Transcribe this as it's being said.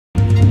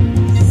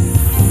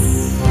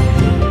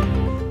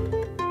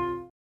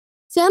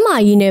မာ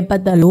ရေးနဲ့ပ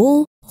တ်သက်လို့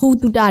ဟူ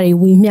တူတာတွေ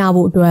ဝေမျှ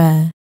ဖို့အတွက်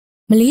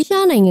မလေး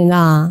ရှားနိုင်ငံက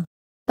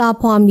တာ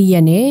ဖွာမီရ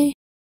က်နဲ့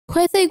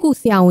ခွဲစိတ်ကု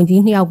ဆရာဝန်ကြီး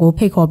2ယောက်ကို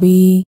ဖိတ်ခေါ်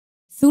ပြီး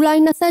ဇူလို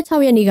င်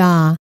26ရက်နေ့က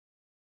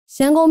ရ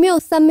န်ကုန်မြို့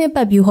စက်မစ်ပ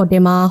တ်ဗျူဟိုတ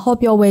ယ်မှာဟော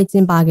ပြောပွဲကျ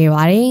င်းပခဲ့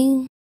ပါတယ်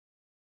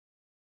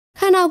။ခ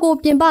န္ဓာကိုယ်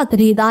ပြင်ပသ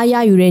တိသားရ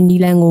ယူတဲ့နီ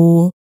လန်ကို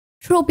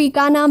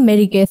Tropican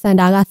Medical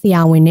Center ကဆ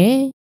ရာဝန်နဲ့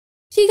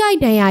ထိခိုက်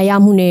ဒဏ်ရာရ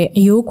မှုနဲ့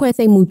အယိုးခွဲ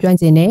စိတ်မှုကျွမ်း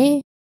ကျင်တဲ့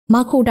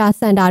Mahkota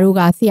စင်တာတို့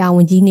ကဆရာဝ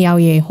န်ကြီး2ယော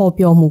က်ရဲ့ဟော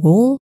ပြောမှု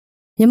ကို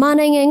မြန်မာ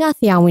နိုင်ငံက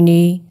ဆရာဝန်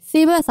တွေ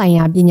ဆေးဘက်ဆိုင်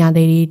ရာပညာသ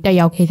ည်တွေတက်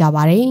ရောက်ခဲ့ကြ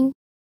ပါတယ်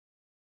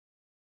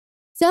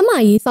။ကျန်းမာ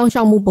ရေးစောင့်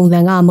ရှောက်မှုပုံစံ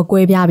ကမ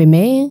ကွဲပြားပေ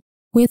မဲ့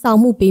ဝန်ဆောင်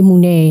မှုပေးမှု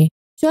နဲ့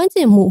ကျွမ်းကျ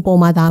င်မှုအပေါ်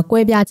မှာသာကွဲ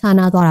ပြားခြား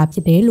နားသွားတာဖြ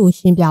စ်တယ်လို့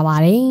ရှင်းပြပါ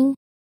တယ်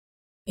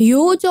။အ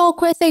ယိုးအကျော်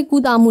ခွဲစိတ်ကု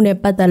သမှုနဲ့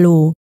ပတ်သက်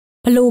လို့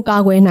ဘယ်လိုကာ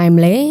ကွယ်နိုင်မ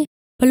လဲ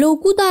ဘယ်လို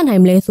ကုသနို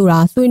င်မလဲဆိုတာ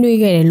ဆွေးနွေး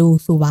ခဲ့တယ်လို့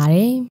ဆိုပါတ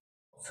ယ်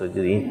။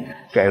 Surgery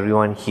to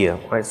everyone here,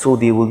 right? So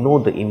they will know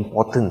the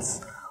importance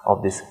of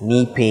this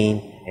knee pain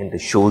and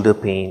the shoulder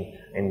pain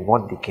and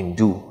what they can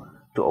do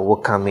to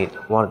overcome it.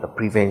 What are the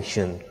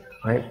prevention,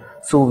 right?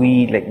 So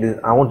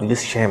I want to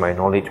just share my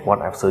knowledge, what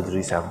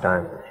surgeries I've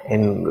done,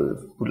 and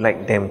would like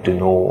them to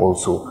know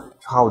also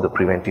how the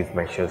preventive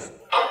measures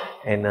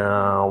and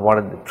what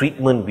are the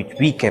treatment which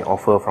we can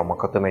offer from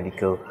Mahkota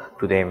Medical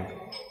to them.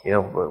 You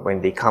know, when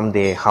they come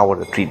there, how are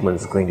the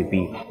treatments going to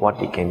be? What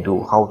they can do?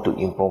 How to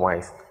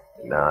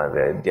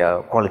improvise.their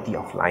quality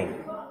of life.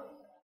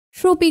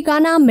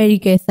 Tropican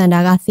Medical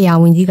Center ကဆရာ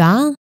ဝန်ကြီးက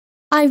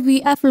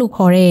IVF လို့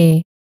ခေါ်တဲ့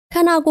ခ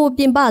န္ဓာကိုယ်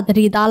ပြင်ပသ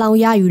တိသားလောင်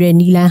ရယူတဲ့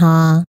နီလန်းဟာ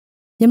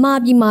မြန်မာ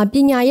ပြည်မှာပ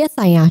ညာရေး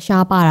ဆိုင်ရာ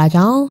ရှားပါတာ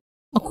ကြောင့်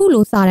အခု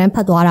လိုစာတမ်းဖ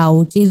တ်သွားတာ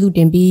ကိုကျေးဇူးတ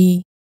င်ပြီး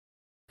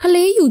ခ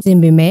လေးယူခြင်း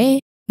ပေမဲ့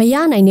မရ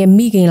နိုင်တဲ့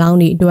မိခင်လောင်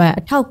တွေအတွက်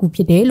အထောက်အကူဖြ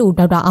စ်တယ်လို့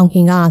ဒေါက်တာအောင်ခ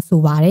င်ကဆို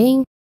ပါတယ်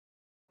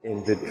In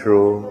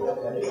vitro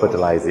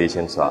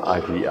fertilization ဆိုတာ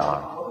IVR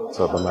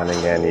ဆိုတော့ဗမာနို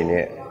င်ငံအနေ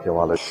နဲ့ပြောရ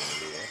လို့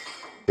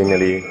ဒီနေ့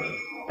လေး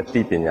အ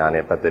သိပညာ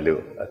နဲ့ပတ်သက်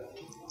လို့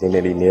ဒီ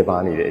နေ့လေးနေပါ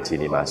နေတဲ့အခြေ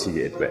အနေမှာရှိ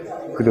တဲ့အတွက်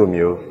ခုလို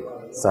မျိုး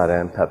စာတ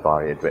မ်းဖတ်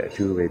သွားတဲ့အတွက်အ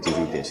ထူးပဲကျေး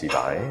ဇူးတင်ရှိ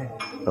ပါတယ်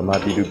။ဗမာ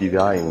ပြည်သူပြည်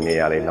သားတွေနေ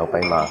ရာလေးနောက်ပို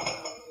င်းမှာ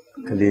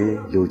ကလေး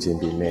လိုချင်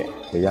ပြီးမဲ့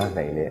မရ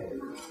နိုင်တဲ့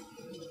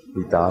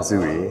မိသားစု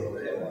တွေ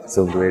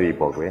စုံတွဲတွေ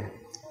ပေါ့ကွယ်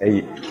။အဲ့ဒီ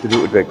သူ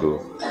တို့အတွက်ကို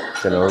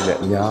ကျွန်တော်တို့လည်း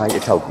အများ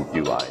ကြီးအထောက်အကူ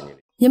ပြုပါတယ်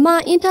။မြန်မာ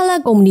အင်တာန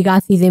က်ကုမ္ပဏီက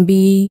စီစဉ်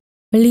ပြီး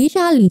မလေး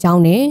ရှားလီချော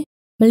င်းနဲ့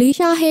မလေး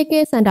ရှားဟဲကဲ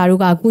စင်တာ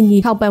တို့ကကူညီ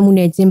ထောက်ပံ့မှု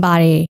နဲ့ကျင်းပ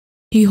တဲ့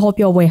ဒီဟော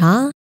ပြောပွဲဟာ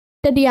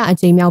တတိယအ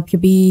ကြိမ်မြောက်ဖြ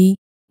စ်ပြီး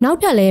နောက်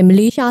ထပ်လည်းမ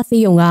လေးရှား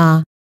စီးရုံက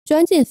ကျွ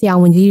မ်းကျင်ဆရာ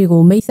ဝန်ကြီးတွေ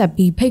ကိုမိတ်ဆက်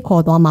ပြီးဖိတ်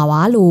ခေါ်သွားမှာ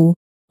ပါလို့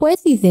ပွဲ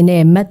စီစဉ်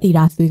တဲ့မတ်တီ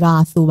တာဆွေက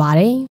ဆိုပါ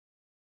တယ်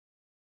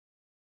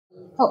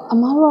ဟုတ်အ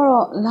မားတို့က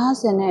တော့လာ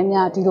ဆင်နဲ့အ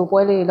များဒီလို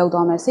ပွဲလေးတွေလုပ်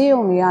သွားမယ်ဆေး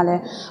ရုံတွေကလ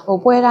ည်း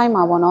ပွဲတိုင်း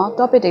မှာပေါ့နော်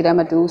topic တွေလည်း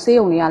မတူဆေး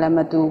ရုံတွေကလည်းမ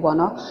တူပေါ့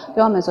နော်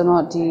ပြောရမယ်ဆို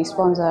တော့ဒီ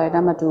sponsor တွေလ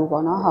ည်းမတူ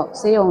ပေါ့နော်ဟုတ်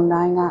ဆေးရုံ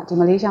တိုင်းကဒီ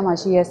မလေးရှားမှာ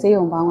ရှိတဲ့ဆေး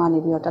ရုံပေါင်းကနေ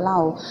ပြီးတော့တစ်လ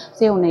ကို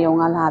ဆေးရုံနေရုံ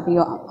ကလာပြီး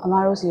တော့အ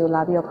မားတို့စီကို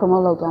လာပြီးတော့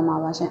promote လုပ်သွားမှာ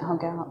ပါရှင်ဟုတ်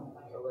ကဲ့ဟုတ်